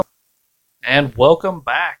And welcome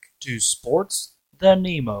back to Sports the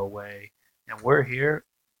Nemo Way. And we're here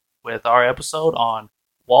with our episode on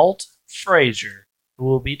Walt Frazier, who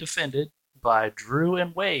will be defended by Drew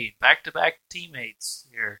and Wade, back-to-back teammates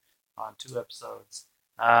here on two episodes.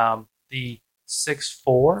 The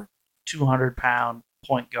 6'4", 200-pound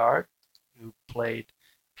point guard who played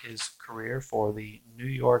his career for the New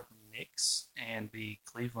York Knicks and the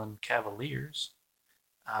Cleveland Cavaliers,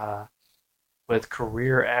 with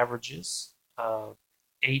career averages of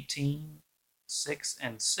 18, 6,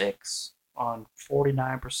 and 6 on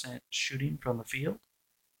 49% shooting from the field.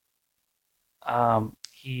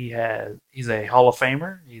 He's a Hall of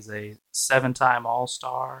Famer. He's a 7-time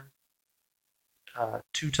All-Star,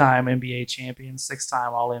 2-time NBA champion,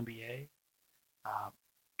 6-time All-NBA.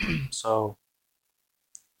 So,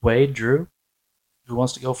 Wade, Drew, who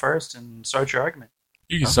wants to go first and start your argument?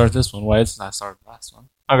 You can start this one, Wade, since I started the last one.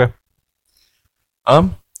 Okay.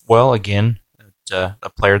 Well, again, a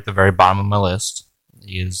player at the very bottom of my list.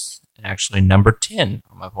 He is actually number 10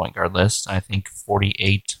 on my point guard list. I think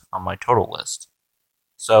 48 on my total list.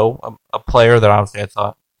 So, a player that obviously I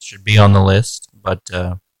thought should be on the list, but,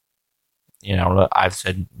 I've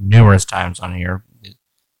said numerous times on here,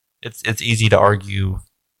 it's easy to argue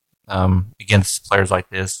against players like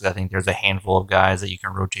this. I think there's a handful of guys that you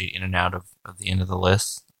can rotate in and out of the end of the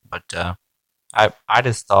list. But I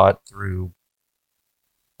just thought through,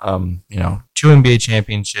 2 NBA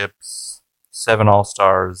championships, 7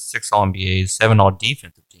 All-Stars, 6 All-NBAs, 7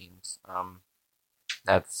 All-Defensive teams.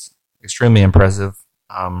 That's extremely impressive.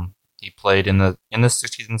 He played in the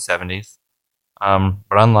 60s and 70s.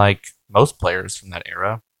 But unlike most players from that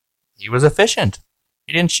era, he was efficient.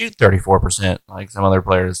 He didn't shoot 34% like some other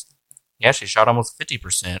players. He actually shot almost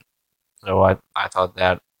 50%. So I thought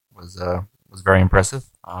that was very impressive.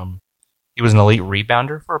 He was an elite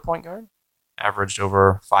rebounder for a point guard. Averaged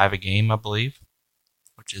over 5 a game, I believe,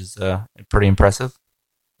 which is pretty impressive.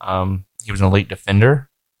 He was an elite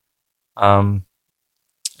defender. And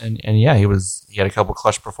yeah, he had a couple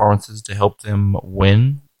clutch performances to help them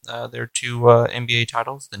win their 2 NBA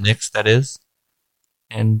titles, the Knicks, that is.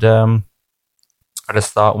 And I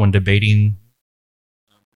just thought when debating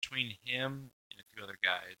between him and a few other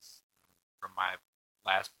guys from my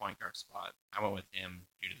last point guard spot, I went with him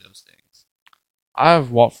due to those things. I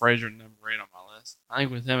have Walt Frazier at number 8 on my list. I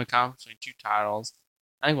think with him accomplishing 2 titles,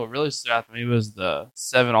 I think what really stood out to me was the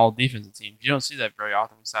 7 all-defensive teams. You don't see that very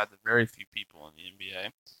often besides the very few people in the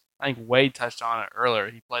NBA. I think Wade touched on it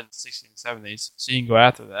earlier. He played in the 60s and 70s, so you can go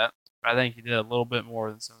after that. But I think he did a little bit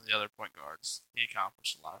more than some of the other point guards. He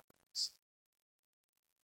accomplished a lot of things.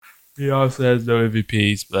 He also has no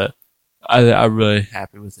MVPs, but I'm really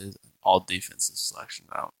happy with his all-defensive selection.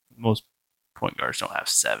 Most point guards don't have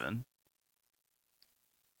 7.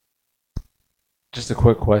 Just a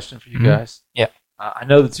quick question for you guys. Yeah. I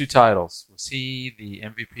know the 2 titles. Was he the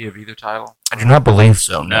MVP of either title? I do not believe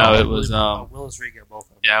so. No, it was Willis Reed got both of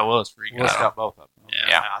them. yeah, Willis Reed. Willis got both of them.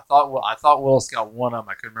 Yeah. I thought Willis got one of them.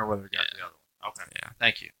 I couldn't remember whether he got the other one. Okay. Yeah.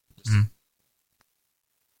 Thank you.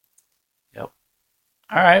 Yep.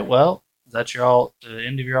 All right. Well, is that the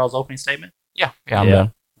end of your all's opening statement? Yeah, I'm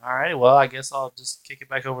done. All right. Well, I guess I'll just kick it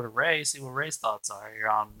back over to Ray. See what Ray's thoughts are here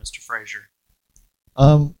on Mr. Frazier.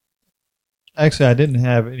 Actually, I didn't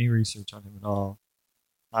have any research on him at all.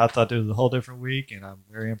 I thought it was a whole different week, and I'm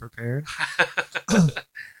very unprepared.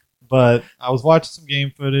 But I was watching some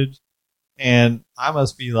game footage, and I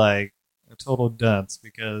must be like a total dunce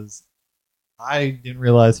because I didn't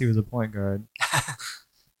realize he was a point guard.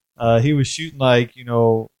 He was shooting like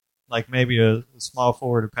maybe a small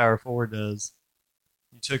forward or power forward does.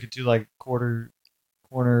 He took it to like corner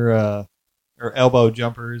or elbow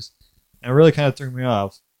jumpers, and it really kind of threw me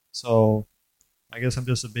off. So I guess I'm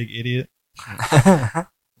just a big idiot.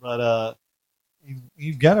 But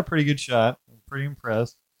he's got a pretty good shot. I'm pretty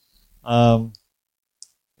impressed. And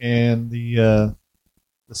the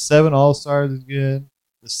 7 All-Stars is good.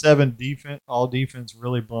 The 7 all defense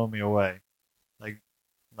really blow me away.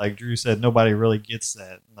 Like Drew said, nobody really gets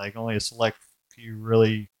that. Like only a select few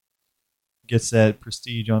really gets that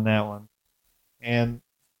prestige on that one. And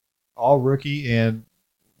all rookie, and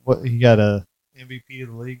what he got a MVP of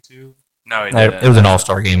the league too. No, he didn't. It was an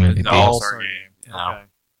All-Star game MVP. The All-Star game. Okay.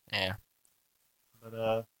 Yeah.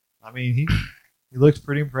 But I mean, he looks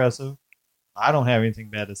pretty impressive. I don't have anything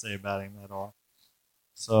bad to say about him at all.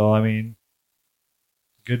 So I mean,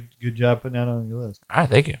 good job putting that on your list. All right,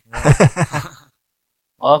 thank you.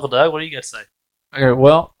 Well, Uncle Doug, what do you got to say? Okay,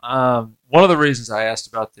 well, one of the reasons I asked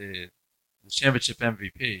about the championship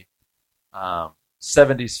MVP,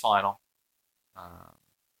 70s final,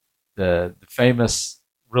 the famous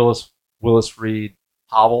Willis Reed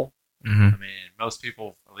hobble hmm I mean, most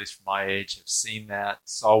people, at least from my age, have seen that.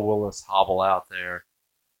 Saw Willis hobble out there.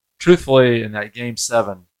 Truthfully, in that Game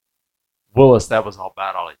 7, Willis, that was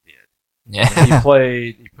about all he did. I mean, Yeah. he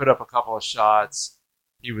played. He put up a couple of shots.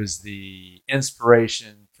 He was the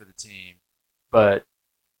inspiration for the team. But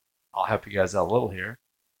I'll help you guys out a little here.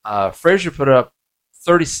 Frazier put up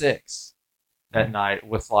 36 that night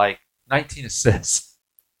with like 19 assists.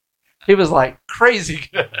 He was like crazy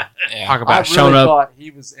good. Yeah. Talk I about really showing up. thought he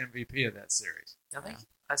was MVP of that series. I think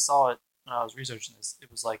I saw it when I was researching this. It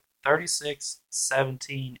was like 36,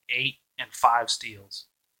 17, 8, and 5 steals.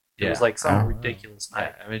 It was like some Oh. ridiculous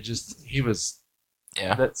night. Yeah, I mean, just he was.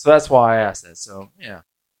 Yeah. So that's why I asked that. So yeah.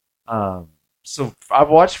 So I've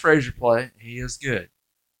watched Frazier play. He is good.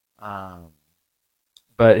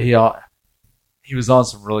 But he was on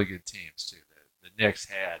some really good teams too. The Knicks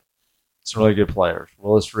had some really good players: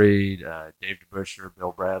 Willis Reed, Dave DeBusschere,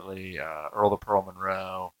 Bill Bradley, Earl the Pearl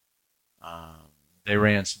Monroe. They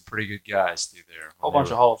ran some pretty good guys through there. A whole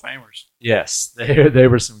bunch of Hall of Famers. Yes, they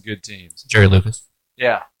were some good teams. Jerry Lucas.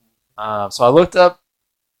 Yeah. So I looked up.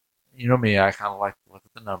 You know me, I kind of like to look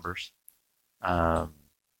at the numbers.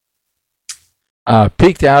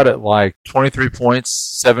 Peaked out at like 23 points,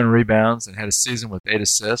 7 rebounds, and had a season with 8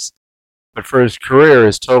 assists. But for his career,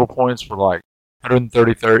 his total points were like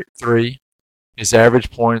 133. His average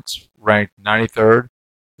points ranked 93rd.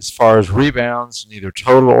 As far as rebounds, neither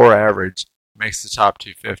total or average makes the top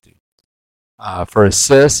 250. For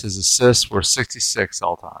assists, his assists were 66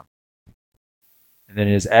 all time. And then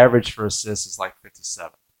his average for assists is like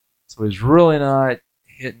 57. So he's really not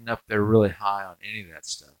hitting up there really high on any of that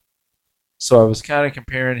stuff. So I was kind of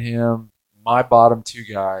comparing him. My bottom 2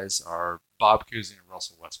 guys are Bob Cousy and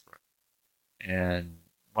Russell Westbrook. And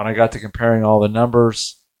when I got to comparing all the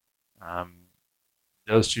numbers,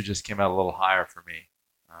 those 2 just came out a little higher for me.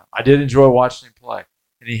 I did enjoy watching him play,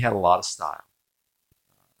 and he had a lot of style.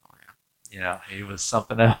 He was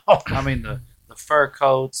something else. I mean, the fur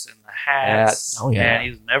coats and the hats. Oh, yeah. And he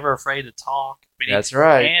was never afraid to talk. I mean, That's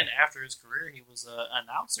right. And after his career, he was an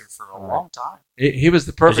announcer for a long time. He was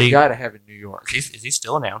the perfect Is he- guy to have in New York. Is he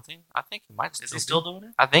still announcing? I think he might. Is he still doing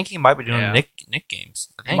it? I think he might be doing Yeah. Nick games.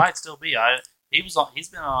 I He think. might still be. He's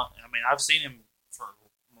been on. I mean, I've seen him for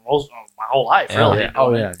my whole life. Yeah. Really. Yeah.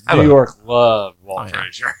 Oh, yeah. I New have a- York loved Walt Oh, yeah.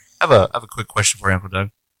 Frazier. I have a quick question for you, Uncle Doug.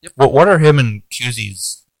 Yep. What are him and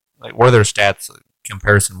Cusey's like? What are their stats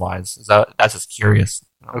comparison wise? That's just curious.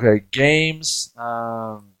 Okay, games.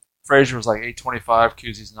 Frazier was like 825.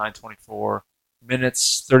 Cousy's 924.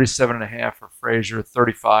 Minutes 37.5 for Frazier,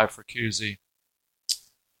 35 for Cousy.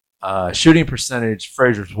 Shooting percentage,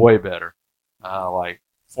 Frazier's way better. Like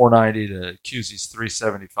 490 to Cousy's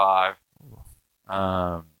 375.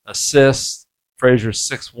 Assists, Frazier's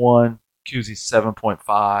 6'1", Cousy's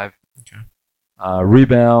 7.5. Okay.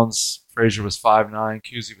 Rebounds, Frazier was 5'9",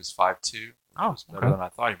 Cousy was 5'2". Oh, Better than I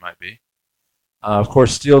thought he might be. Of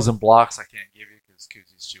course, steals and blocks I can't give you because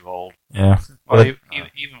Cousy's too old. Yeah. Well,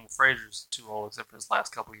 even Frazier's too old, except for his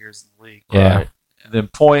last couple years in the league. Yeah. Right. And then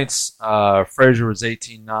points, Frazier was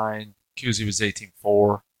 18.9, Cousy was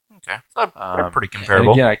 18.4. Okay. So they're pretty And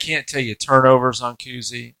comparable. again, I can't tell you turnovers on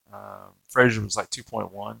Cousy. Frazier was like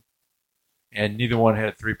 2.1, and neither one had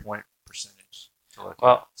a 3-point percentage. To look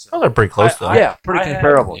Well, at. So, Oh, they're pretty close though. yeah, pretty I had-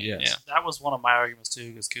 comparable. Yes. Yeah. That was one of my arguments too,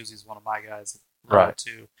 because Cousy's one of my guys. Right.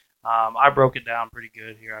 Too. I broke it down pretty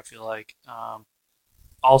good here. I feel like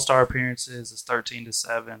All-Star appearances is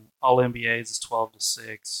 13-7. All NBAs is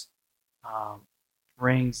 12-6.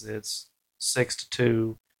 Rings is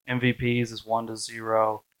 6-2. MVPs is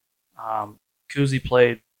 1-0. Cousy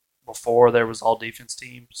played before there was all defense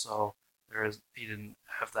team, so he didn't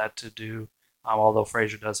have that to do. Although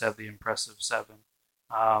Frazier does have the impressive 7.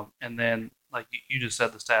 And then, like you just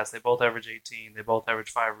said, the stats, they both average 18. They both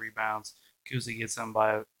average 5 rebounds. Cousy gets them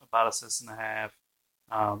by about assist and a half.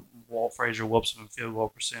 Walt Frazier whoops him in field goal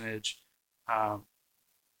percentage.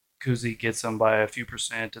 Cousy gets them by a few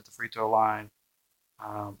percent at the free throw line.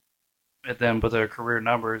 And then, with their career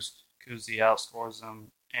numbers, Cousy outscores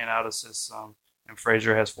them and out assists them. And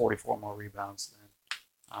Frazier has 44 more rebounds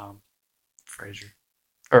than Frazier.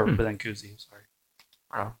 Or than Cousy, sorry.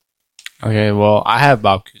 Wow. Okay, well, I have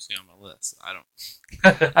Bob Cousy on my list.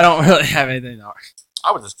 I don't really have anything to argue.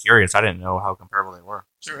 I was just curious. I didn't know how comparable they were.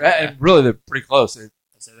 Sure, and really, they're pretty close. It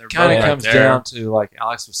kind of both comes right there. down to, like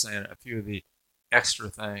Alex was saying, a few of the extra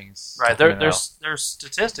things. Right, you know. their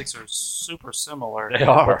statistics are super similar. They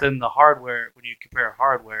are. But then the hardware, when you compare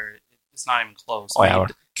hardware, it's not even close. Oh, yeah.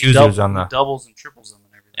 He Cousy was on the doubles and triples them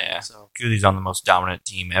and everything. Yeah. So, Cousey's on the most dominant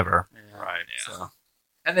team ever. yeah. Right. Yeah. So.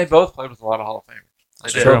 And they both played with a lot of Hall of Famers.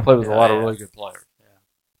 That's They true. both played with a lot of Yeah. really good players.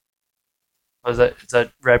 Does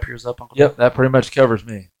that wrap yours up, Uncle? Yep, that pretty much covers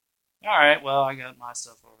me. All right. Well, I got my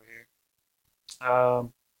stuff over here.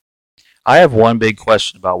 I have one big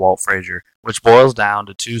question about Walt Frazier, which boils down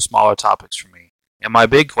to two smaller topics for me. And my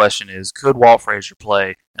big question is, could Walt Frazier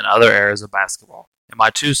play in other eras of basketball? And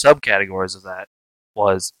my two subcategories of that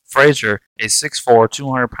was Frazier, a 6'4",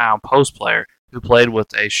 200-pound post player who played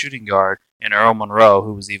with a shooting guard in Earl Monroe,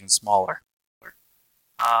 who was even smaller.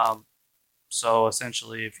 So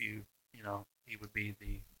essentially, if he would be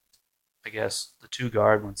the two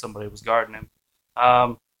guard when somebody was guarding him.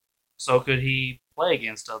 So could he play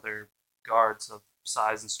against other guards of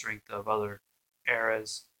size and strength of other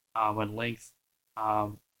eras and length?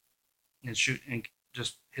 And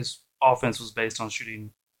just his offense was based on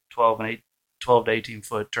shooting 12 to 18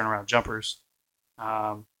 foot turnaround jumpers.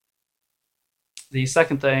 The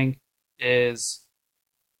second thing is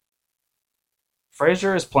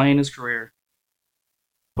Frazier is playing his career,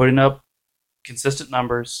 putting up consistent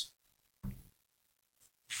numbers,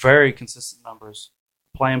 very consistent numbers,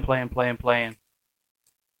 playing.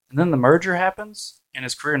 And then the merger happens, and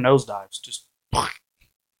his career nosedives. Just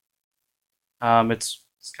it's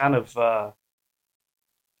kind of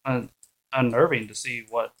unnerving to see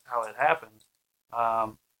how it happened.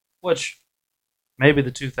 Which maybe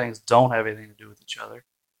the two things don't have anything to do with each other.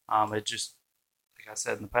 It just, like I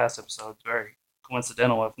said in the past episode, it's very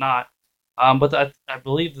coincidental if not. But I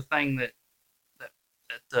believe the thing that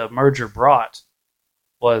the merger brought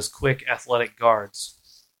was quick athletic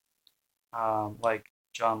guards, like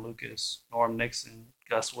John Lucas, Norm Nixon,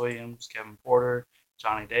 Gus Williams, Kevin Porter,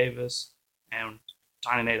 Johnny Davis, and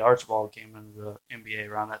Tiny Nate Archibald came into the NBA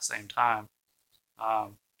around that same time.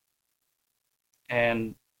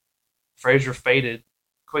 And Frazier faded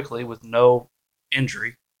quickly with no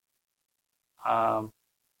injury, and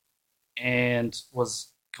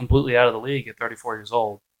was completely out of the league at 34 years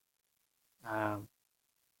old.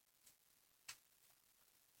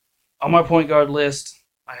 On my point guard list,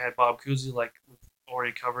 I had Bob Cousy, like we've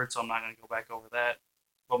already covered, so I'm not going to go back over that.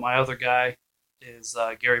 But my other guy is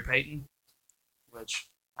Gary Payton, which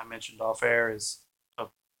I mentioned off air is a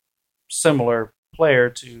similar player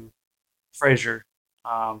to Frazier.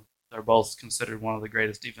 They're both considered one of the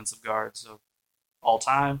greatest defensive guards of all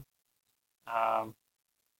time,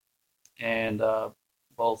 and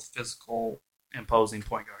both physical, imposing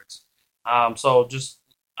point guards. So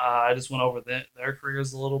I just went over their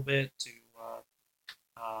careers a little bit to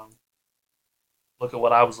look at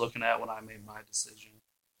what I was looking at when I made my decision.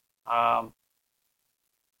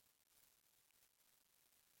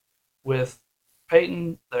 With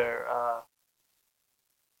Peyton,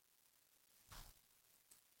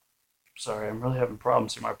 sorry, I'm really having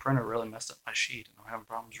problems here. My printer really messed up my sheet, and I'm having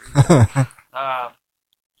problems reading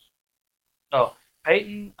it.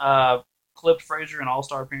 Peyton clipped Frazier in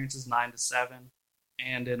All-Star appearances 9-7,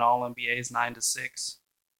 and in All-NBAs 9-6.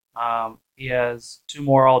 He has two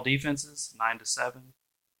more All-Defenses, 9-7.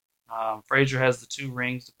 Frazier has the 2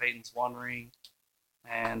 rings to Peyton's 1 ring,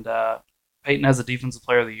 and Peyton has a Defensive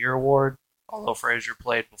Player of the Year award, although Frazier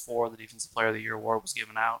played before the Defensive Player of the Year award was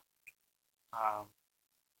given out.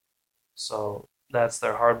 So that's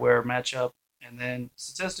their hardware matchup. And then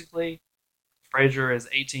statistically, Frazier is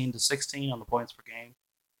 18-16 on the points per game,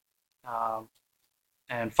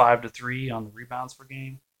 and 5-3 on the rebounds per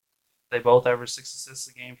game. They both average 6 assists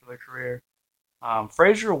a game for their career.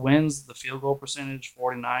 Frazier wins the field goal percentage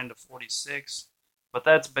 49-46, but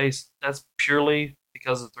that's purely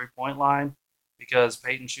because of the 3-point line, because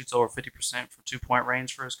Peyton shoots over 50% from 2-point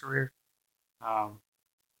range for his career.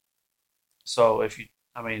 So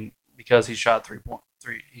because he shot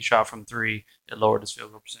he shot from 3, it lowered his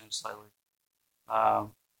field goal percentage slightly.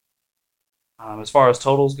 As far as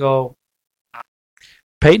totals go,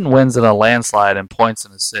 Peyton wins in a landslide in points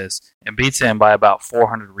and assists and beats him by about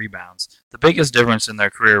 400 rebounds. The biggest difference in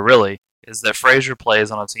their career, really, is that Frazier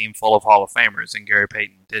plays on a team full of Hall of Famers and Gary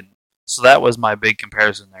Payton didn't. So that was my big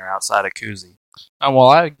comparison there outside of Cousy. Well,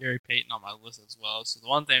 I had Gary Payton on my list as well. So the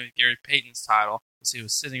one thing with Gary Payton's title was he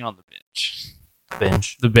was sitting on the bench.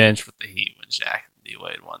 The bench with the Heat when Shaq and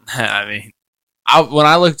D-Wade won that. I mean, when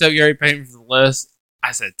I looked up Gary Payton for the list,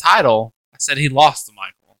 I said title. I said he lost to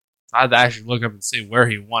Michael. So I had to actually look up and see where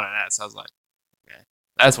he won it at. So I was like, okay,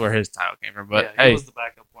 that's where his title came from. But yeah, he was the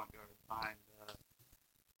backup point guard behind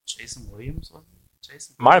Jason Williams, wasn't he?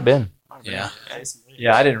 Might have been. Yeah. Jason Williams.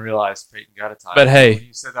 Yeah, I didn't realize Peyton got a title. But hey, when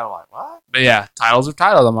you said that, I'm like, what? But yeah, titles are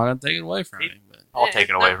titles. I'm not going to take it away from him. But I'll take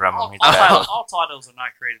it away from him. All titles are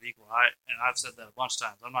not created equal. And I've said that a bunch of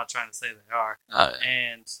times. I'm not trying to say they are.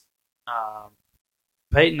 And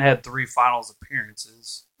Peyton had 3 finals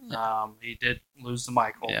appearances. He did lose to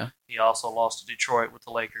Michael. Yeah. He also lost to Detroit with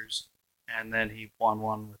the Lakers. and then he won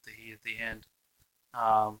one with the Heat at the end.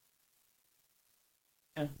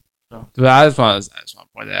 But I just want to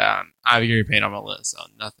point that out. I have Gary Payton on my list, so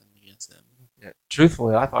nothing against him. Yeah,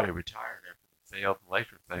 truthfully, I thought he retired after the failed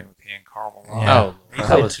Lakers thing with he and Karl Malone. Yeah. Oh, He that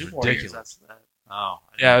played was 2 more years ridiculous. after that. Oh,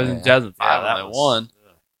 yeah, it was in 2005 when they won.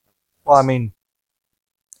 Well, I mean,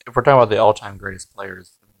 if we're talking about the all-time greatest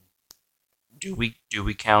players, do we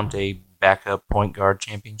count a backup point guard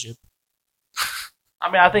championship?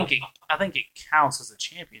 I mean, I think it counts as a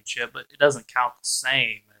championship, but it doesn't count the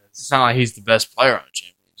same It's as. not like he's the best player on the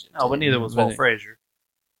championship. No, but neither was But Walt Frazier.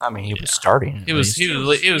 I mean, he Yeah. was starting. at He was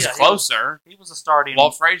least. he was Yeah, closer. He was a starting.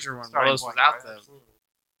 Walt Frazier when starting Willis was point out guard, there, absolutely.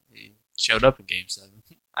 he showed up in Game 7.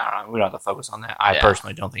 I don't know. We don't have to focus on that. I Yeah.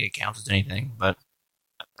 personally don't think it counts as anything, but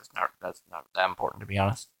that's not that important to be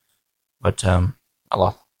honest. But I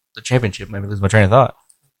lost the championship. Maybe lose my train of thought.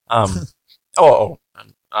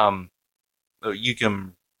 You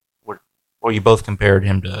can. Well, you both compared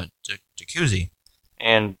him to Cousy,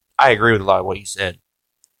 and I agree with a lot of what you said.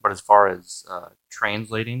 But as far as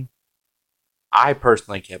translating, I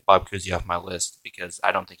personally kept Bob Cousy off my list because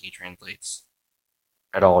I don't think he translates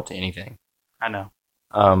at all to anything. I know.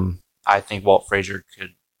 I think Walt Frazier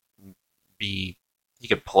could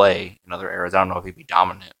play in other eras. I don't know if he'd be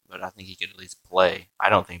dominant, but I think he could at least play. I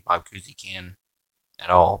don't think Bob Cousy can at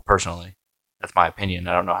all, personally. That's my opinion.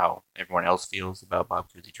 I don't know how everyone else feels about Bob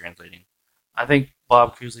Cousy translating. I think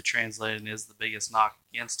Bob Cousy translating is the biggest knock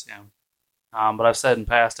against him. But I've said in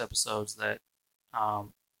past episodes that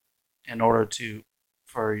in order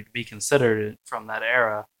for you to be considered from that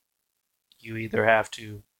era, you either have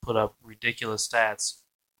to put up ridiculous stats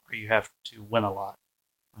or you have to win a lot.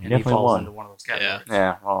 He And he definitely falls won. into one of those categories.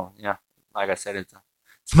 Yeah, well, yeah. Like I said, it's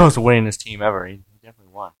the most winningest team ever. He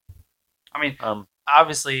definitely won. I mean,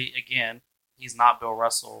 obviously, again, he's not Bill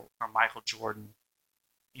Russell or Michael Jordan,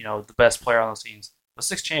 the best player on those teams. But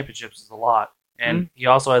 6 championships is a lot. And he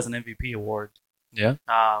also has an MVP award. Yeah.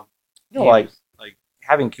 Like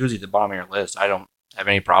having Cousy at the bottom of your list, I don't have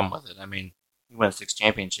any problem with it. I mean, he won 6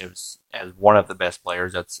 championships as one of the best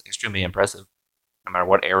players. That's extremely impressive, no matter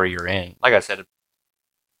what era you're in. Like I said,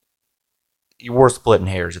 you were splitting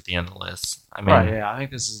hairs at the end of the list. I mean, Right, yeah, I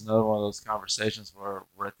think this is another one of those conversations where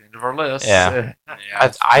we're at the end of our list. Yeah.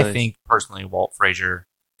 Yeah, I think personally Walt Frazier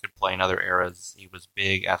could play in other eras. He was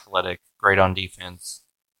big, athletic, great on defense,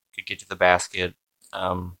 could get to the basket.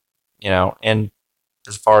 And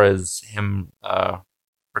as far as him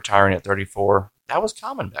retiring at 34, that was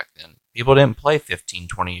common back then. People didn't play 15,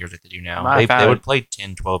 20 years like they do now. They would play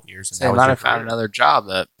 10, 12 years. And They that was might their have found career. another job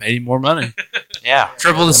that paid him more money. Yeah.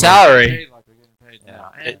 Triple the salary. Yeah.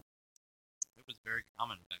 It was very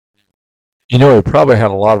common back then. You know, he probably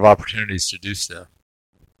had a lot of opportunities to do stuff.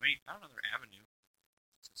 Wait, I don't know their avenue.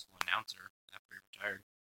 Successful announcer after he retired.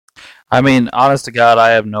 I mean, honest to God, I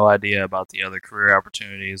have no idea about the other career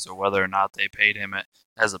opportunities or whether or not they paid him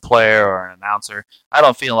as a player or an announcer. I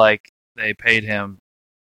don't feel like they paid him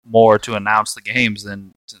more to announce the games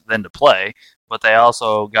than to play, but they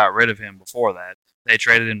also got rid of him before that. They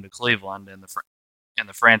traded him to Cleveland, and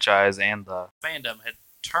the franchise and the fandom had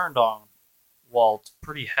turned on Walt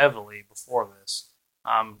pretty heavily before this.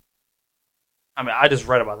 I mean, I just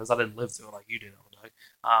read about this. I didn't live through it like you did, Doug.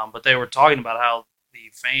 But they were talking about how the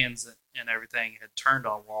fans and everything had turned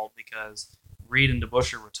on Walt because Reed and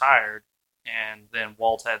DeBusschere retired, and then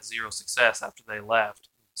Walt had 0 success after they left.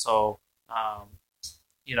 So, and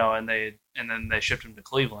then they shipped him to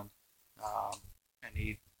Cleveland, and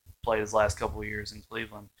he played his last couple of years in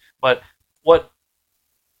Cleveland. But what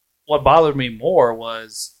bothered me more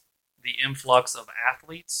was the influx of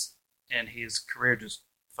athletes, and his career just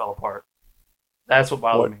fell apart. That's what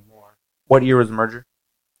bothered me more. What year was the merger?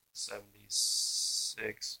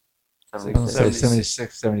 76. I was going to say 76.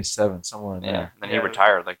 76, 77, somewhere in Yeah. there. Then he Yeah.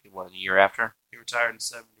 retired a year after? He retired in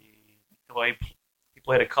 70. Well, he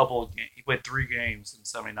played he played 3 games in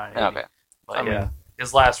 79. 80. Okay. But I mean- yeah,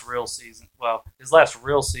 his last real season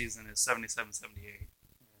is 77, 78.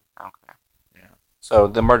 Okay. Yeah. So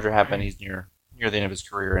the merger happened. He's near the end of his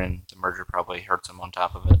career, and the merger probably hurts him on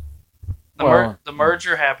top of it. The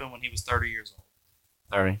merger happened when he was 30 years old.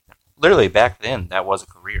 30. Literally, back then, that was a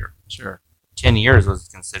career. Sure. 10 years was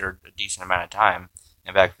considered a decent amount of time.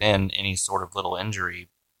 And back then, any sort of little injury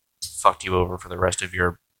fucked you over for the rest of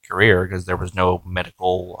your career because there was no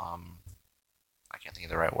medical, I can't think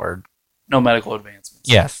of the right word. No medical advancements.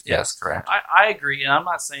 Yes, correct. I agree, and I'm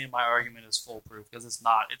not saying my argument is foolproof because it's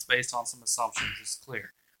not. It's based on some assumptions. It's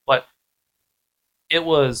clear. But it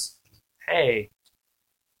was, hey,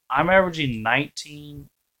 I'm averaging 19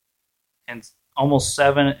 and almost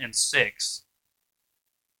 7 and 6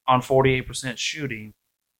 on 48% shooting,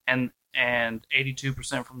 and and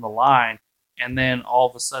 82% from the line, and then all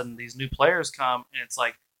of a sudden these new players come, and it's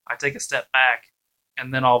like I take a step back,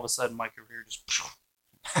 and then all of a sudden my career just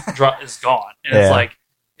is gone, and it's Yeah. like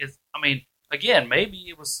I mean, again, maybe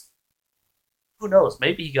it was. Who knows?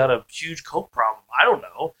 Maybe he got a huge coke problem. I don't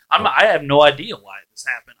know. I have no idea why this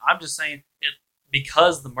happened. I'm just saying it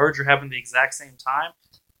because the merger happened at the exact same time,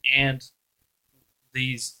 and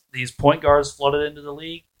these point guards flooded into the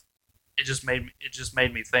league. It just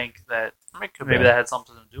made me think that maybe that had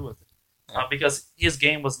something to do with it. Yeah. Because his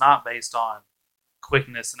game was not based on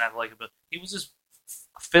quickness and athletic ability. He was just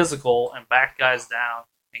physical and backed guys down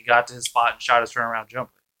and got to his spot and shot his turnaround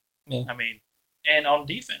jumper. Yeah. I mean, and on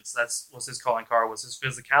defense, was his calling card, was his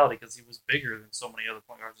physicality, because he was bigger than so many other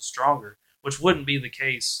point guards and stronger, which wouldn't be the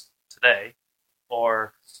case today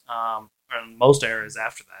or in most eras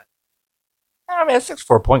after that. I mean, a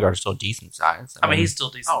 6'4" point guard is still decent size. I mean, he's still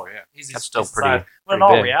decent. Oh, yeah. He's That's still decent pretty- size. But in pretty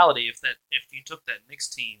all big. reality, if you took that Knicks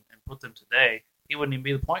team and put them today, he wouldn't even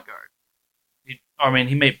be the point guard.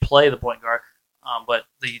 He may play the point guard, but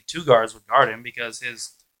the two guards would guard him because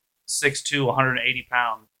his 6'2",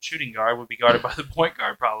 180-pound shooting guard would be guarded by the point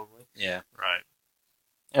guard probably. Yeah. Right.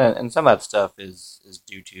 And some of that stuff is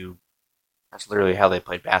due to that's literally how they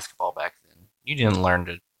played basketball back then. You didn't learn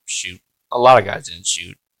to shoot. A lot of guys didn't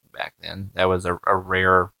shoot back then. That was a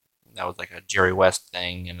rare. That was like a Jerry West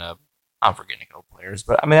thing, and I'm forgetting a couple players,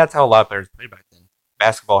 but I mean that's how a lot of players played back then.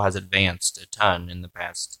 Basketball has advanced a ton in the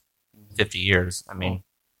past 50 years. I mean,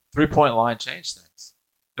 3-point line changed things.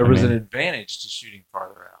 There was an advantage to shooting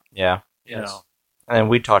farther out. yeah. You know, And then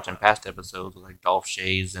we talked in past episodes with like Dolph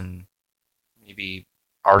Shays and maybe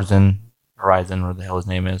Horizon, whatever the hell his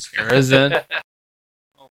name is. Horizon.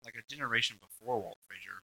 Well, like a generation before Walt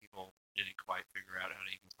Frazier, people didn't quite figure out how to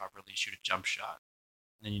even properly shoot a jump shot.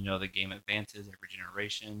 And then the game advances every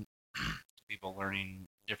generation. People learning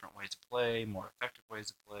different ways to play, more effective ways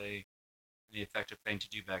to play. And the effective thing to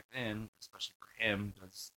do back then, especially for him,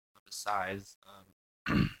 because of his size,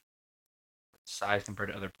 size compared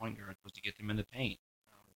to other point guards, was to get them in the paint.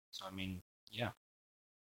 So I mean, yeah.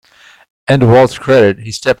 and to Walt's credit,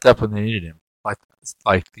 he stepped up when they needed him,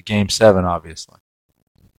 like the Game 7, obviously.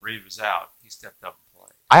 Reed was out. He stepped up and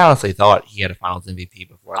played. I honestly thought he had a Finals MVP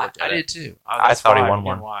before I looked at I it. did too. I thought he won again,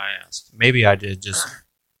 one. Why I asked. Maybe I did. Just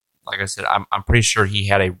like I said, I'm pretty sure he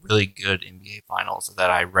had a really good NBA Finals that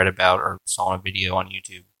I read about or saw in a video on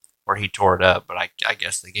YouTube where he tore it up. But I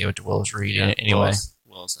guess they gave it to Willis Reed anyway.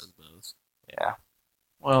 Willis has both. Yeah.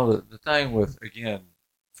 Well, the thing with, again,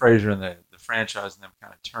 Frazier and the franchise and them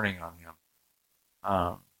kind of turning on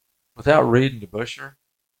him, without Reed and DeBusschere,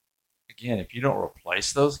 again, if you don't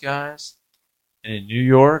replace those guys, and in New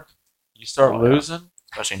York, you start losing,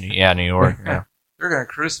 Especially New York. Yeah. they're going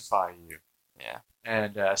to crucify you. Yeah.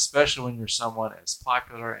 And especially when you're someone as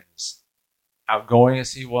popular and as outgoing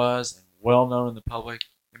as he was and well known in the public,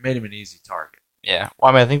 it made him an easy target. Yeah.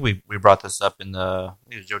 Well, I mean, I think we brought this up in I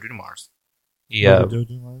think it was Joe Dudemar's.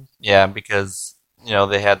 Yeah, because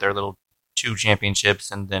they had their little 2 championships,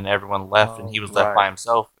 and then everyone left, and he was left by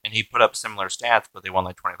himself, and he put up similar stats, but they won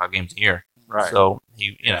like 25 games a year. Right. So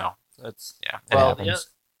he, that's it Well, happens.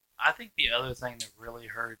 I think the other thing that really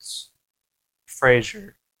hurts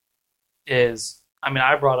Frazier is,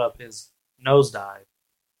 I brought up his nosedive,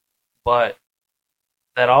 but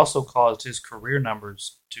that also caused his career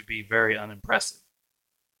numbers to be very unimpressive.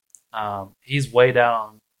 He's way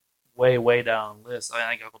down on the list. I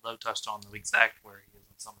think Uncle Doug touched on the exact where he is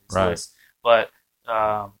on some of these lists, but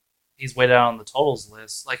he's way down on the totals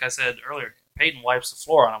list. Like I said earlier, Peyton wipes the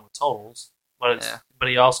floor on him with totals, but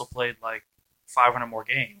he also played like 500 more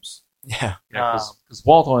games. Yeah. Because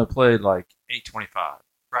Walt only played like 825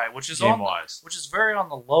 Right, which is game-wise. which is very on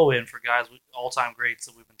the low end for guys with all-time greats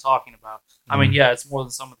that we've been talking about. I Mm-hmm. mean, yeah, it's more than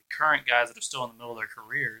some of the current guys that are still in the middle of their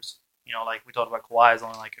careers. Like we talked about, Kawhi is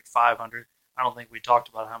only like at 500. I don't think we talked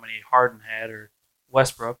about how many Harden had or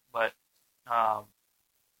Westbrook, but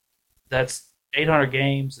that's 800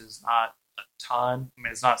 games is not a ton.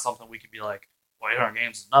 It's not something we could be like, well, 800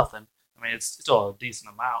 games is nothing. It's still a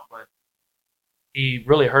decent amount, but he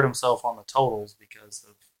really hurt himself on the totals because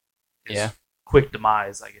of his quick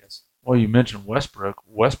demise, I guess. Well, you mentioned Westbrook.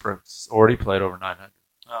 Westbrook's already played over 900.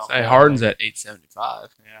 Oh, Say Harden's at 875.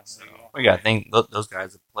 Yeah, so We got to think those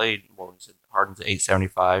guys have played. Well, we said Harden's at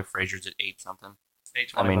 875, Frazier's at 8 something.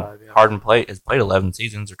 825. Yeah. Harden has played 11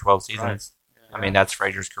 seasons or 12 seasons. Yeah. That's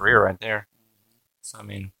Frazier's career right there. So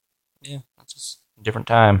that's just a different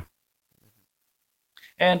time.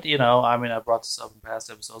 And, I brought this up in past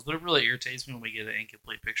episodes, but it really irritates me when we get an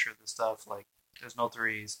incomplete picture of this stuff. Like, there's no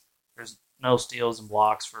threes, there's no steals and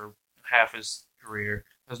blocks for half his career.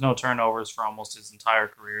 There's no turnovers for almost his entire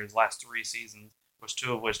career. His last 3 seasons, which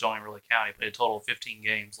 2 of which don't even really count. He played a total of 15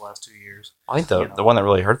 games the last 2 years. I think the one that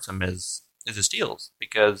really hurts him is the steals,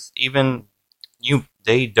 because even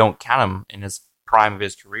they don't count him in his prime of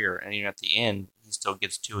his career, and even at the end, he still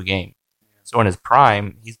gets 2 a game. So in his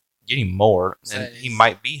prime, he's getting more, and he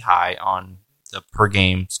might be high on the per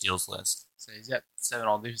game steals list. So he's got 7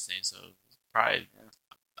 all defense teams, so probably,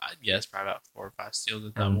 I'd guess, probably about 4 or 5 steals,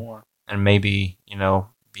 if not more. And maybe,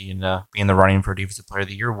 be in the running for Defensive Player of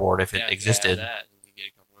the Year award if it existed. That, you get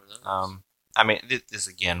a couple of those. I mean, this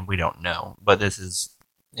again, we don't know, but this is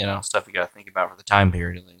stuff you got to think about for the time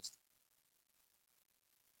period at least.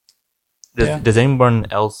 Does anyone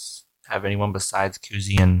else have anyone besides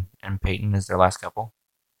Kuzi and Peyton as their last couple?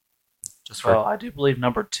 Well, I do believe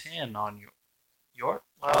number 10 on your.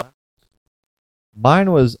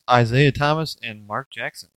 Mine was Isaiah Thomas and Mark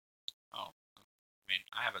Jackson. I mean,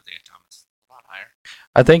 I have Isaiah Thomas a lot higher.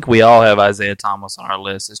 I think we all have Isaiah Thomas on our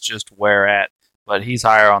list. It's just where at, but he's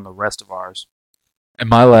higher on the rest of ours. And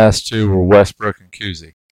my last 2 were Westbrook and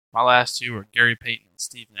Kuzi. My last 2 were Gary Payton and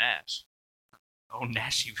Steve Nash. Oh,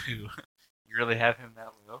 Nashy Boo. You really have him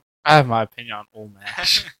that low? I have my opinion on old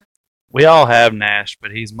Nash. We all have Nash,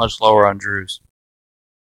 but he's much lower on Drew's. I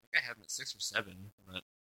think I have him at 6 or 7. But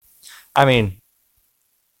I mean,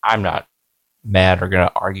 I'm not mad or going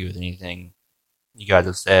to argue with anything you guys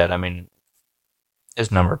have said. I mean,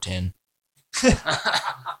 it's number 10.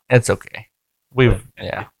 It's okay. They're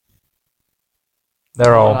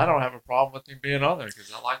all. I don't have a problem with him being on there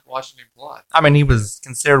because I like watching him play. I mean, he was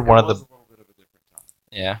considered one of the. A little bit of a different time.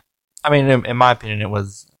 Yeah, I mean, in my opinion, he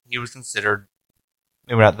was considered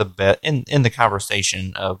maybe not the best in the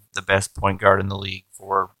conversation of the best point guard in the league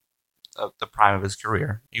for the prime of his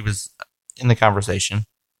career. He was in the conversation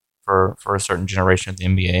for a certain generation of the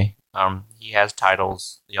NBA. He has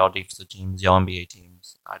titles, the All Defensive Teams, the All NBA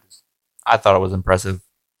teams. I thought it was impressive.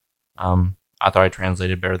 I thought I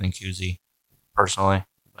translated better than Kuzi, personally,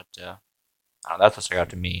 but that's what stuck out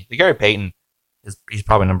to me. The Gary Payton he's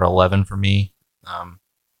probably number 11 for me.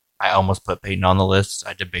 I almost put Payton on the list.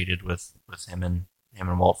 I debated with him and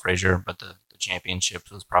Walt Frazier, but the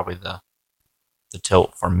championships was probably the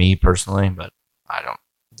tilt for me personally. But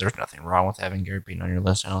there's nothing wrong with having Gary Payton on your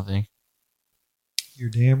list, I don't think. You're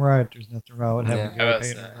damn right. There's nothing wrong with having Gary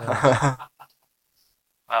Payton on your list.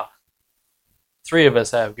 Well, 3 of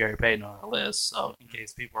us have Gary Payton on our list, so in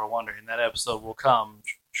case people are wondering, that episode will come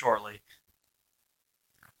shortly.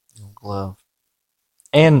 Glove.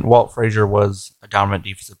 And Walt Frazier was a dominant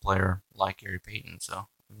defensive player like Gary Payton, so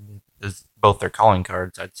it's both their calling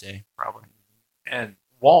cards, I'd say, probably. And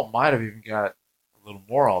Walt might have even got a little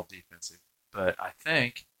more all defensive, but I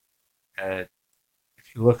think if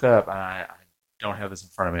you look up, and I don't have this in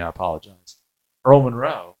front of me, I apologize. Earl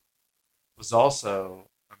Monroe was also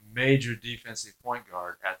a major defensive point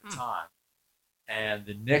guard at the time, and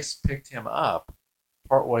the Knicks picked him up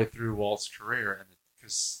partway through Walt's career, and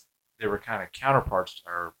because they were kind of counterparts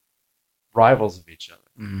or rivals of each other,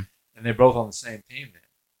 and they're both on the same team then.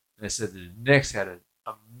 And they said the Knicks had an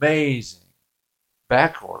amazing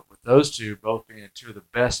backcourt with those two both being 2 of the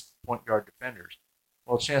best point guard defenders.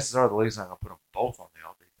 Well, chances are the league's not going to put them both on the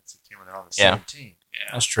all defensive team when they're on the same team.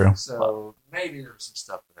 Yeah. That's true. So maybe there's some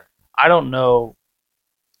stuff there. I don't know.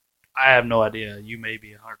 I have no idea. You may be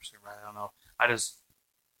 100% right. I don't know. I just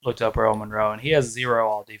looked up Earl Monroe, and he has 0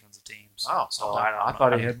 all defensive teams. Oh, so I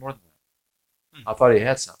thought he had more than that. I thought he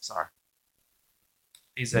had some. Sorry.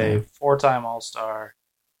 He's a 4-time All-Star,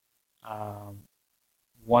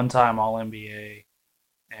 1-time All-NBA,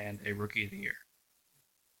 and a Rookie of the Year.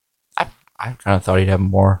 I kind of thought he'd have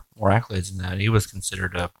more accolades than that. He was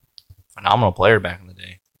considered a phenomenal player back in the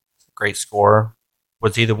day. Great scorer.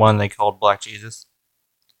 Was he the one they called Black Jesus?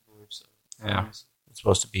 I believe so. Yeah. It's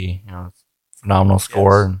supposed to be, phenomenal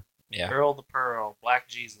scorer. And, yeah. Earl the Pearl, Black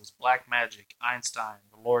Jesus, Black Magic, Einstein,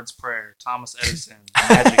 The Lord's Prayer, Thomas Edison, The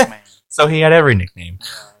Magic Man. So he had every nickname.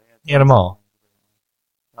 Yeah, He had them all.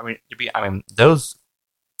 I mean, those,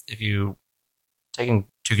 if you take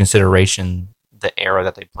into consideration the era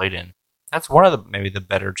that they played in, that's one of maybe the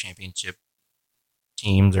better championship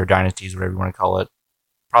teams or dynasties, whatever you want to call it,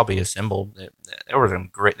 probably assembled. They were a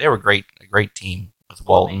great team with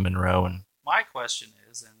Walt and Monroe. And my question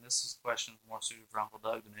is, and this is a question more suited for Uncle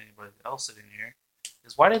Doug than anybody else sitting here,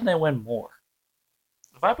 is why didn't they win more?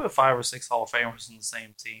 If I put 5 or 6 Hall of Famers in the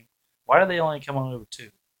same team, why did they only come on with 2?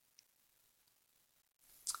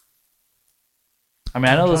 I mean,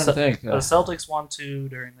 I know the Celtics won 2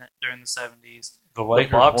 during the 70s. The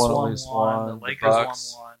Lakers Bucks won at least one. The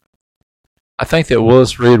Lakers won 1. I think that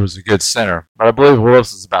Willis Reed was a good center, but I believe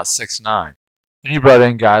Willis is about 6'9". And you brought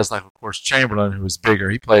in guys like, of course, Chamberlain, who was bigger.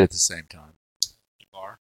 He played at the same time.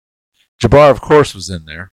 Jabbar. Jabbar, of course, was in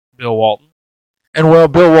there. Bill Walton. And, well,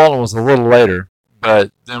 Bill Walton was a little later.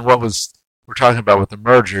 But then we're talking about with the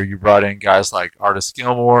merger, you brought in guys like Artis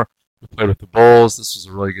Gilmore, who played with the Bulls. This was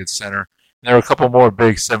a really good center. And there were a couple more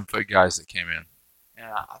big 7-foot guys that came in. And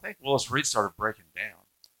I think Willis Reed started breaking down.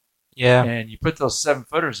 Yeah. And you put those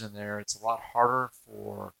 7-footers in there, it's a lot harder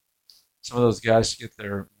for some of those guys to get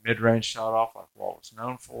their mid-range shot off, like Walt was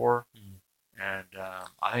known for. And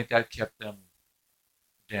I think that kept them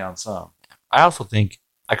down some. I also think,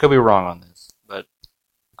 I could be wrong on this, but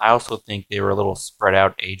I also think they were a little spread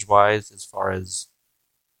out age-wise as far as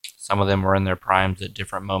some of them were in their primes at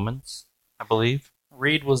different moments, I believe.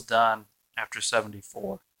 Reed was done after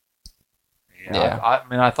 74. Yeah. I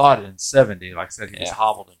mean, I thought in 70, like I said, he was Yeah.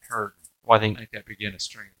 hobbled and hurt. Well, I I think think that began a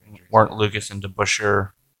string of injuries. weren't Lucas and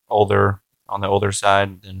DeBuscher older, on the older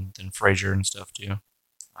side than Frazier and stuff too?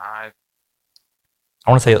 I'm I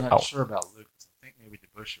want to say, not sure about Lucas. I think maybe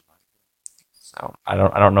DeBuscher might. so I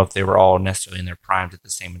don't know if they were all necessarily in their primes at the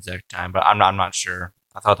same exact time, but I'm not sure.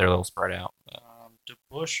 I thought they were a little spread out. But.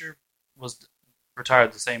 DeBuscher was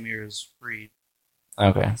retired the same year as Reed.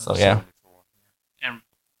 Okay, so yeah. 74. And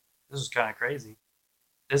this is kind of crazy.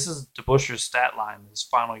 This is DeBuscher's stat line his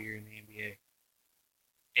final year in the NBA.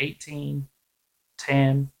 18,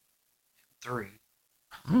 10, 3.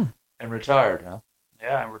 And retired, huh?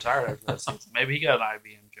 Yeah, and retired after that season. Maybe he got an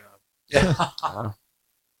IBM job. Yeah. Uh,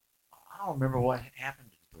 I don't remember what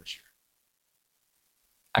happened to DeBuscher.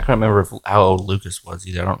 I couldn't remember how old Lucas was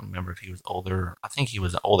either. I don't remember if he was older. I think he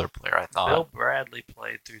was an older player. I thought. Bill Bradley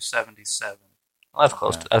played through 77. Well, that's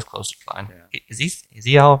close. Okay. That's close to fine. Yeah. Is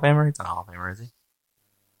he a Hall of Famer? He's not a Hall of Famer, is he?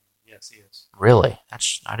 Yes, he is. Really?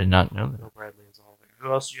 I did not know that. Bill Bradley is all there.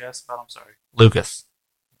 Who else did you ask about? I'm sorry. Lucas.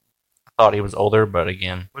 I thought he was older, but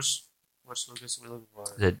again, Which Lucas are we looking for?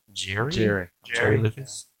 is it Jerry? Jerry. Jerry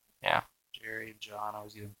Lucas. Yeah. Jerry and John. I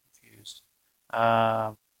was getting confused.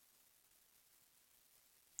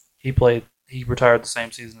 He retired the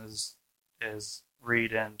same season as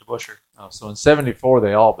Reed and DeBuscher. Oh, so in 74,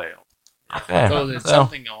 they all bailed. Okay. So did So-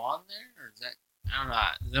 something go on there, or is that? I don't know.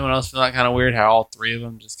 Does anyone else feel that kind of weird? How all three of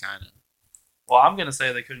them just kind of. Well, I'm going to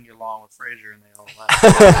say they couldn't get along with Frazier and they all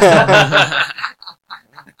left.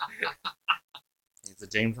 He's the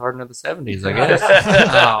James Harden of the 70s, I guess.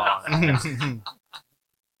 Oh,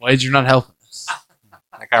 Wade, you're not helping us.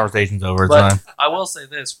 That conversation's over. It's But fine. I will say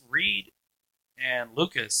this: Reed and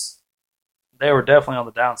Lucas, they were definitely on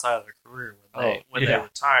the downside of their career when they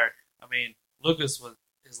retired. I mean, Lucas was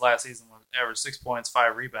his last season was averaged 6 points,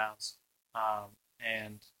 5 rebounds,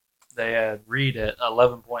 and they had Reed at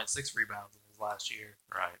 11.6 rebounds in his last year.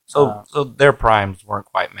 Right. So their primes weren't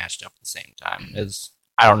quite matched up at the same time. As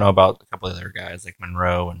I don't know about a couple of other guys like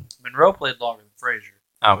Monroe and. Monroe played longer than Frazier.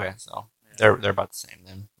 Okay, so Yeah. they're about the same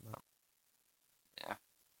then. But, yeah.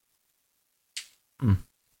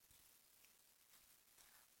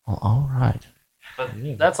 Well, all right. But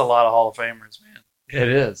that's a lot of Hall of Famers, man. It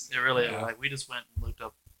is. It really is. Like we just went and looked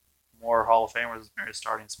up more Hall of Famers than there is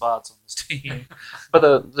starting spots on this team.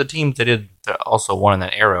 But the teams that also won in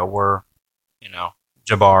that era were,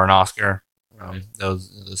 Jabbar and Oscar.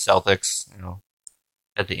 Those the Celtics.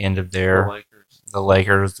 At the end of the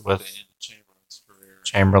Lakers with Chamberlain's career.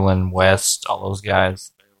 Chamberlain, West, all those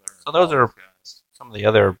guys. So those are some of the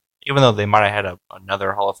other. Even though they might have had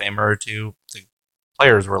another Hall of Famer or two, the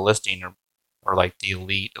players we're listing are like the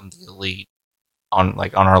elite of the elite on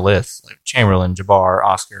our list. Like Chamberlain, Jabbar,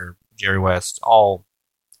 Oscar, Jerry West, all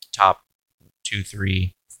top 2,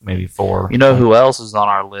 3, maybe 4. You know who else is on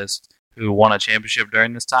our list who won a championship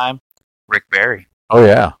during this time? Rick Barry. Oh,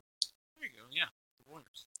 yeah. There you go. Yeah. The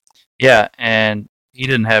Warriors. Yeah, and he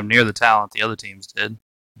didn't have near the talent the other teams did.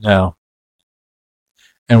 No.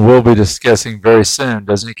 And we'll be discussing very soon.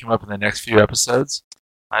 Doesn't he come up in the next few episodes?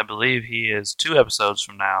 I believe he is 2 episodes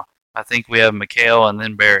from now. I think we have McHale and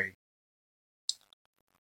then Barry.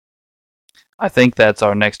 I think that's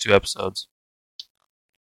our next 2 episodes.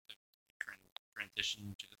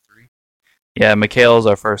 Transition to the 3. Yeah, McHale is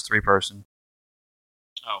our first 3-person.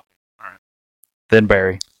 Oh, all right. Then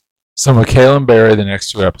Barry. So Mikhail and Barry, the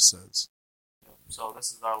next 2 episodes. So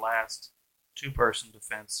this is our last 2-person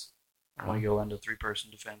defense. I'm going to go into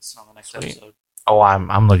 3-person defense on the next Sweet. episode. Oh,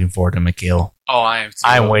 I'm looking forward to McGill. Oh, I am too.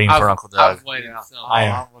 I'm waiting for Uncle Doug. I've waited so I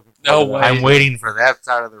am. No way. I'm waiting for that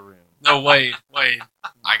side of the room. No, wait. I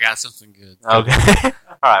got something good. Okay.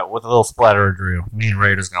 All right, with a little splatter of Drew. Me and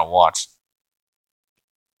Raider's gonna watch.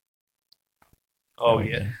 Oh,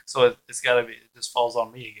 yeah. So it's got to be, it just falls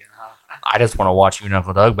on me again, huh? I just want to watch you and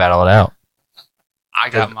Uncle Doug battle it out. I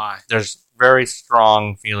got mine. There's very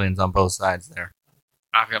strong feelings on both sides there.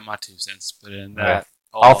 I got my 2 cents put in Yeah. that.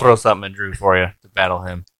 I'll throw something in Drew for you to battle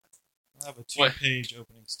him. I have a What? 2-page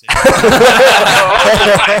opening statement.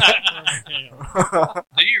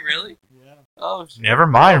 Do you really? Yeah. Oh, shit. Never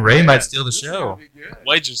mind. Ray man. might steal the This is show. gonna be good.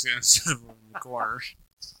 Wade just gonna sit in the corner.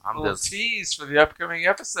 I'm Little just tease for the upcoming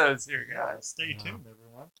episodes here, guys. Stay tuned,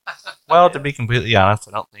 everyone. well. To be completely honest,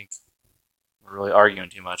 I don't think we're really arguing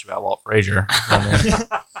too much about Walt Frazier.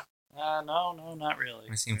 No, not really.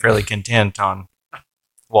 We seem fairly content on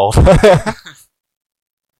Walt.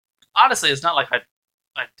 Honestly, it's not like I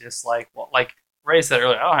dislike. Like Ray said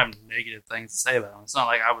earlier, I don't have negative things to say about him. It's not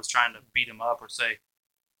like I was trying to beat him up or say.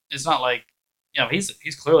 It's not like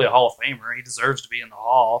he's clearly a Hall of Famer. He deserves to be in the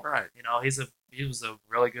Hall. Right. He was a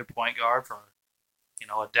really good point guard for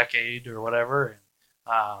a decade or whatever,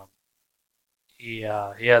 and he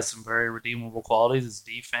has some very redeemable qualities. His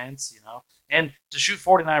defense, and to shoot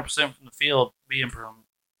 49% from the field, being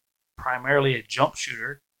primarily a jump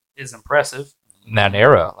shooter, is impressive. In that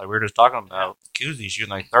era, like we were just talking about, Kuzi shooting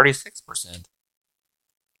like 36%.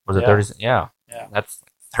 Was it Yeah. 30? Yeah. Yeah. That's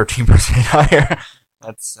 13% higher.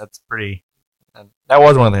 That's pretty. That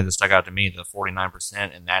was one of the things that stuck out to me. The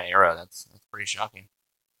 49% in that era. That's pretty shocking.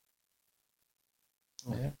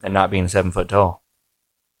 Yeah. And not being 7 foot tall.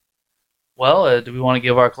 Well, do we want to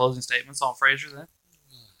give our closing statements on Frazier then?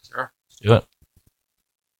 Sure. Let's do it.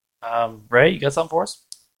 Ray, you got something for us?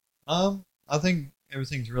 I think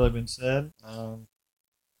everything's really been said.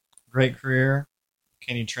 Great career.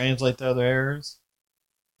 Can he translate the other errors?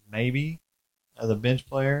 Maybe, as a bench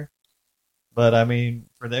player. But I mean,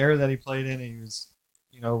 for the era that he played in, he was,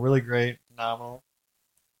 really great, phenomenal.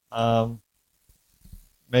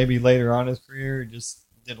 Maybe later on in his career, it just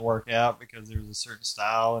didn't work out because there was a certain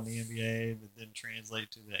style in the NBA that didn't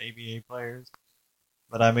translate to the ABA players.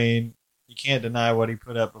 But I mean, you can't deny what he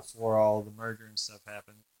put up before all the merger and stuff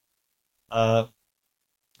happened. I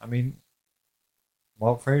mean,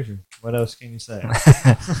 Walt Frazier. What else can you say?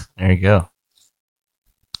 There you go.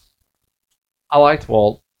 I liked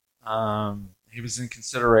Walt. He was in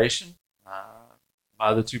consideration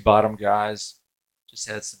by the 2 bottom guys. Just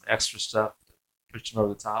had some extra stuff to push him over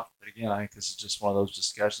the top. But again, I think this is just one of those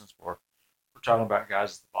discussions where we're talking about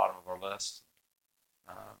guys at the bottom of our list.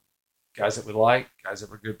 Guys that we like, guys that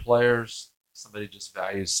were good players. Somebody just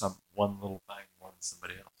values one little thing more than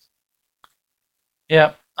somebody else.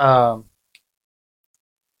 Yeah. I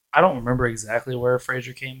don't remember exactly where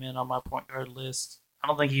Frazier came in on my point guard list. I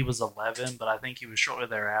don't think he was 11, but I think he was shortly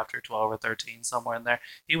thereafter, 12 or 13, somewhere in there.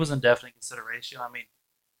 He was in definite consideration. I mean,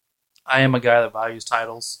 I am a guy that values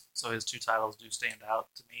titles, so his 2 titles do stand out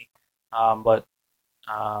to me. But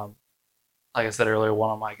like I said earlier, one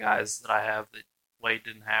of my guys that I have that Wade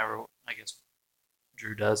didn't have, or I guess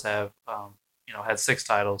Drew does have, had 6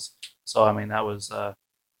 titles. So, I mean, that was a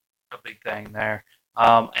big thing there.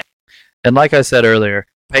 And like I said earlier,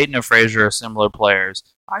 Peyton and Frazier are similar players.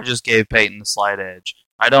 I just gave Peyton the slight edge.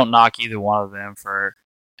 I don't knock either one of them for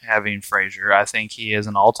having Frazier. I think he is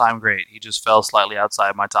an all-time great. He just fell slightly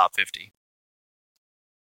outside my top 50.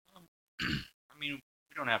 I mean,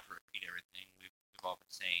 we don't have to repeat everything we've all been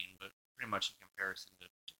saying, but pretty much in comparison to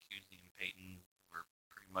Kuzi and Peyton, we're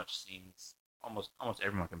pretty much seeing almost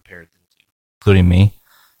everyone compared them to. Including me.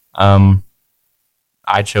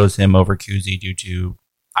 I chose him over Kuzi due to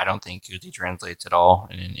I don't think Kuzi translates at all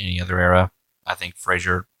in any other era. I think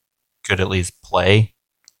Frazier could at least play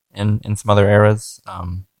in some other eras.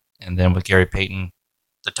 And then with Gary Payton,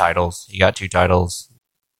 the titles. He got 2 titles.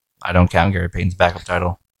 I don't count Gary Payton's backup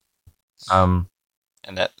title. And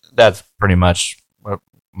that's pretty much what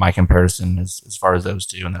my comparison is as far as those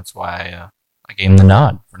 2, and that's why I gave him the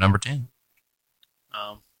nod for number 10.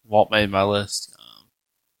 Walt made my list.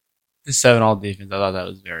 His 7 all defense, I thought that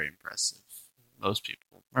was very impressive. Most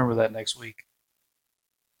people. Remember that next week.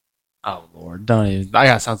 Oh, Lord. Don't even. I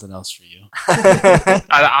got something else for you.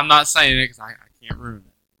 I'm not saying it because I can't ruin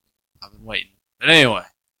it. I've been waiting. But anyway,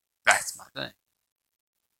 back to my thing.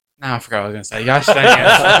 Now I forgot what I was going to say. Gosh dang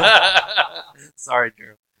it. Sorry,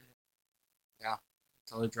 Drew.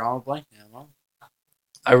 Totally drawing a blank now, huh?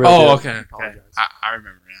 I really Oh, do okay. apologize. I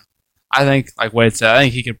remember now. I think, like Wade said, I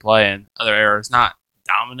think he could play in other eras. Not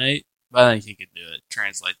dominate, but I think he could do it.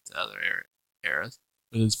 Translate to other eras.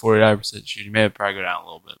 With his 49% shooting, maybe probably go down a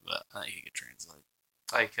little bit, but I think he could translate.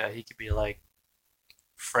 Like, he could be like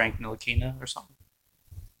Frank Ntilikina or something.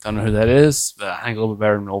 Don't know who that is, but I think a little bit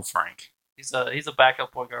better than old Frank. He's a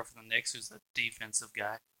backup point guard for the Knicks who's a defensive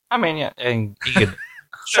guy. I mean, yeah, and he could.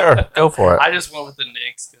 Sure, go for it. I just went with the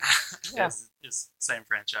Knicks because it's the same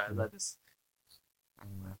franchise. But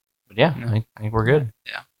yeah, I think we're good.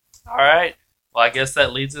 All right. Well, I guess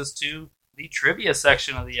that leads us to the trivia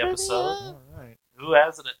section of the episode. All right. Who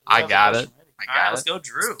has it? Who I has the got question it. ready? I All right, got let's it. go,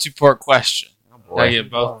 Drew. Two-part question. boy. I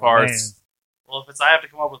get both parts. Well, if it's I have to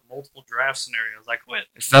come up with multiple draft scenarios, I quit.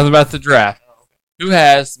 It's nothing about the draft. Oh, okay. Who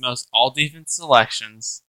has the most all-defense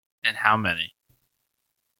selections and how many?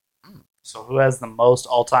 So who has the most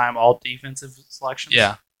all-time all-defensive selections?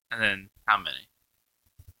 Yeah. And then how many?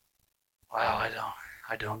 Wow,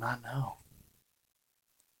 I do not know.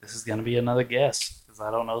 This is going to be another guess because I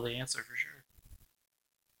don't know the answer for sure.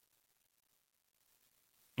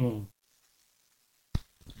 All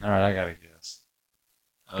right, I got to guess.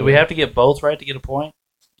 Do we have to get both right to get a point?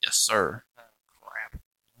 Yes, sir. Crap.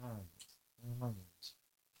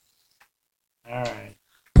 All right.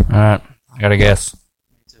 All right, I got to guess.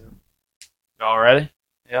 Me too. Y'all ready?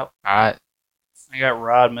 Yep. All right. I got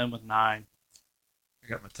Rodman with 9. I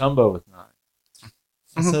got Matumbo with 9.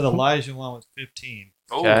 I said Elijah won with 15.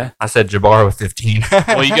 Okay. I said Jabbar with 15.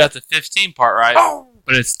 Well, you got the 15 part right,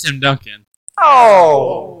 but it's Tim Duncan.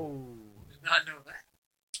 Oh. Did not know that.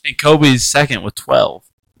 And Kobe's second with 12.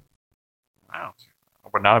 Wow. I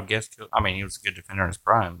would not have guessed. I mean, he was a good defender in his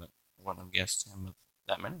prime, but I wouldn't have guessed him with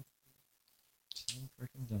that many.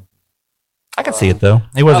 I can see it, though.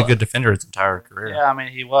 He was a good defender his entire career. Yeah, I mean,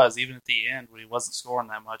 he was. Even at the end, when he wasn't scoring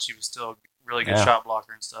that much, he was still a really good Yeah. shot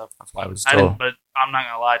blocker and stuff. That's why I was I still. didn't, but I'm not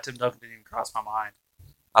going to lie, Tim Duncan didn't even cross my mind.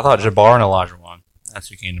 I thought Jabbar and Elijah won. That's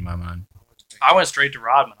who came to my mind. I went straight to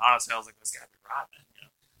Rodman. Honestly, I was like, this got to be Rodman. You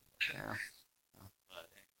know? Yeah. But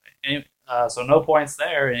anyway, so no points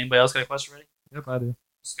there. Anybody else got a question ready? Yep, I do.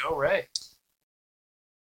 Let's go, Ray.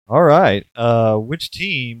 All right. Which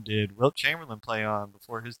team did Wilt Chamberlain play on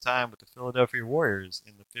before his time with the Philadelphia Warriors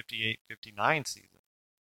in the 58-59 season?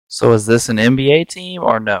 So is this an NBA team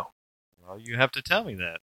or no? Well, you have to tell me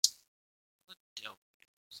that. Is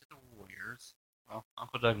it the Warriors? Well,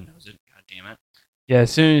 Uncle Doug knows it. God damn it. Yeah,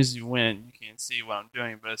 as soon as you win, you can't see what I'm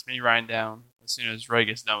doing, but it's me writing down as soon as Ray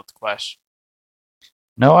gets done with the question.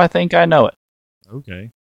 No, I think I know it.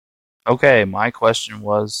 Okay. Okay, my question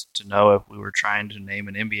was to know if we were trying to name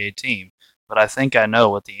an NBA team, but I think I know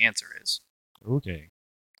what the answer is. Okay.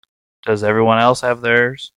 Does everyone else have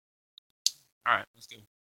theirs? All right, let's go.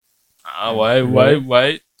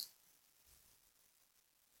 Wait.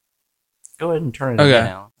 Go ahead and turn it Okay. in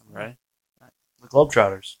now. I'm ready. The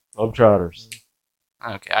Globetrotters. Globetrotters.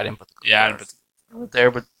 Okay, I didn't put the. Yeah, I didn't put They were there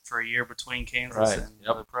but for a year between Kansas Right, and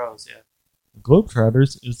yep. the pros, yeah.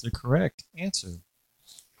 Globetrotters is the correct answer.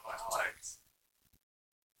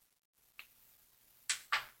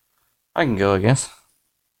 I can go, I guess.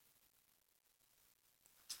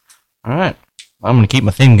 All right. I'm going to keep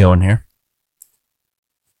my theme going here.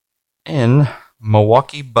 In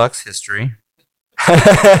Milwaukee Bucks history. How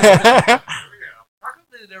come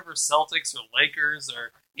they never Celtics or Lakers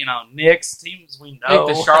or, Knicks, teams we know?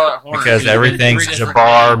 Take the Charlotte Hornets. Because They've been everything's three different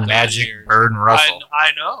Jabbar, teams Magic, years. Bird, and Russell.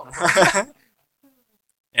 I know.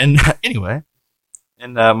 And anyway,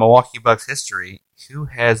 in Milwaukee Bucks history, who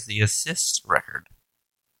has the assist record?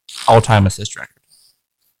 All-time assist record.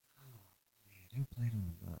 Who played on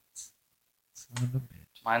the Bucks? Son of a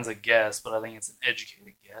bitch. Mine's a guess, but I think it's an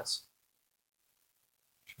educated guess.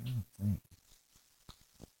 I'm trying to think.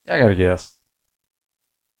 Yeah, I got to guess.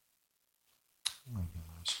 Oh my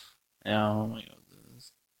gosh. Yeah, oh my God.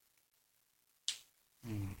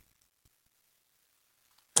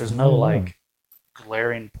 There's no, Yeah.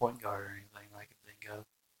 glaring point guard or anything I can think of.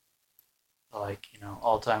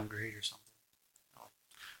 All-time great or something.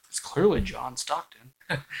 It's clearly John Stockton.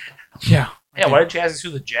 Yeah. Yeah, why didn't you ask us who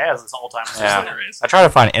the Jazz's all-time assist Yeah. leader is? I try to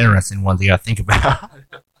find interesting ones you got to think about.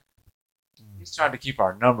 He's trying to keep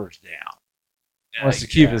our numbers down. Yeah, Wants to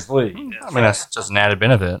keep his lead. I mean, that's just an added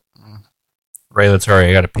benefit. Ray, let's hurry.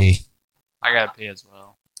 I got to pee. I got to pee as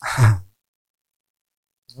well.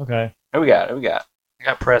 Okay. Who we got? Who we got? I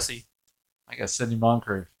got Pressy. I got Sidney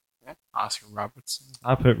Moncrief. Oscar Robertson.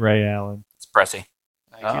 I put Ray Allen. It's Pressy.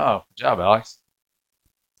 Thank you. Oh, good job, Alex.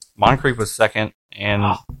 Moncrief was second, and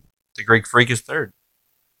the Greek Freak is third.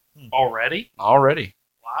 Already? Already.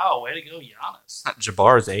 Wow, way to go, Giannis.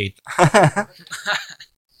 Jabbar is eighth.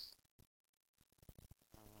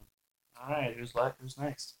 All right, who's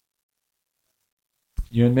next?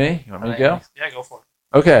 You and me? You want me to go? Yeah, go for it.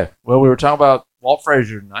 Okay. Well, we were talking about Walt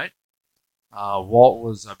Frazier tonight. Walt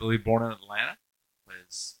was, I believe, born in Atlanta.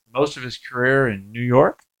 Was most of his career in New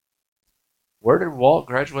York. Where did Walt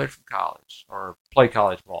graduate from college or play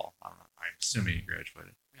college ball? I don't know. I'm assuming he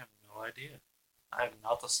graduated. I have no idea. I have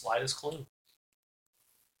not the slightest clue.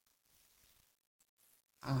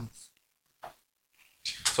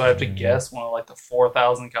 So I have to guess one of the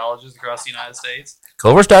 4,000 colleges across the United States.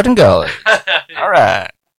 Culver Stockton College. All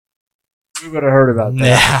right. We would have heard about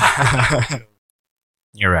that. Yeah.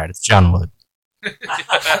 You're right. It's John Wood. Let's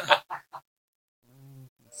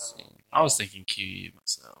see. I was thinking QU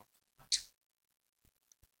myself.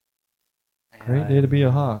 Great day to be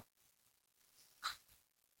a Hawk.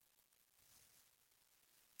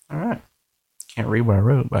 All right. Can't read what I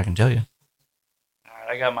wrote, but I can tell you. All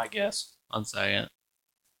right, I got my guess. 1 second.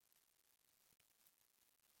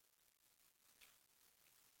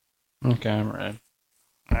 Okay, I'm ready.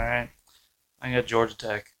 All right, I got Georgia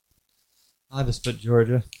Tech. I just put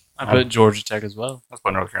Georgia. I put Georgia Tech as well. Let's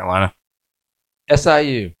put North Carolina.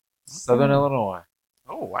 SIU, Southern Illinois.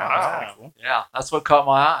 Oh, Wow. That's pretty cool. Yeah, that's what caught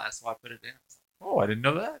my eye. That's why I put it down. Oh, I didn't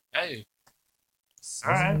know that. Hey.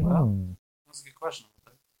 All right, well, Oh. that's a good question.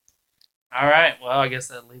 All right, well, I guess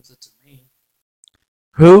that leaves it to me.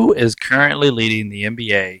 Who is currently leading the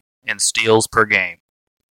NBA in steals per game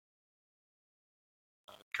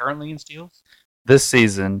Currently in steals? this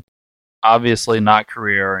season? Obviously, not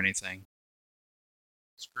career or anything.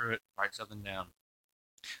 Screw it. Write something down.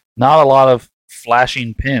 Not a lot of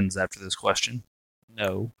flashing pins after this question.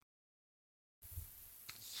 No.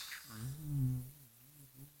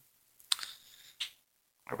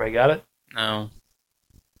 Everybody got it? No.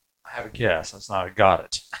 I have a guess. That's not a got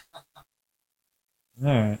it. All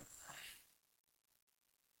right.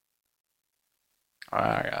 All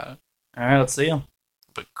right, I got it. All right, let's see him.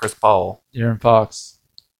 But Chris Paul. De'Aaron Fox.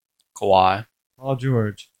 Kawhi. Paul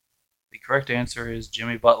George. The correct answer is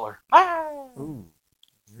Jimmy Butler. Ooh.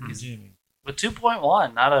 Jimmy. With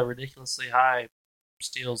 2.1, not a ridiculously high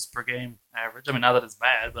steals per game average. I mean, not that it's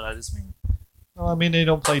bad, but I just mean. Well, I mean, they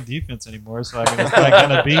don't play defense anymore, so I mean, it's not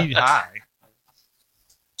going to be high.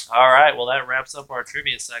 All right, well, that wraps up our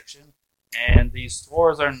trivia section. And the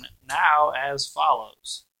scores are now as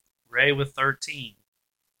follows: Ray with 13,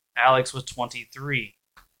 Alex with 23,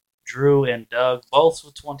 Drew and Doug both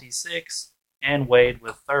with 26, and Wade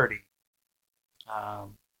with 30.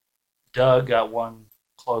 Doug got one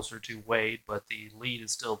closer to Wade, but the lead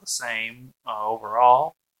is still the same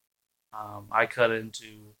overall. I cut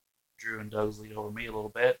into Drew and Doug's lead over me a little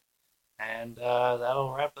bit, and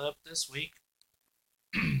that'll wrap it up this week.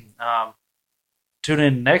 Tune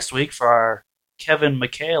in next week for our Kevin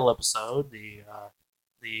McHale episode. The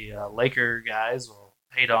Laker guys will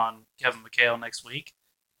hate on Kevin McHale next week.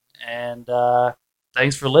 And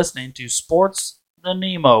thanks for listening to Sports the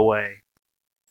Nemo Way.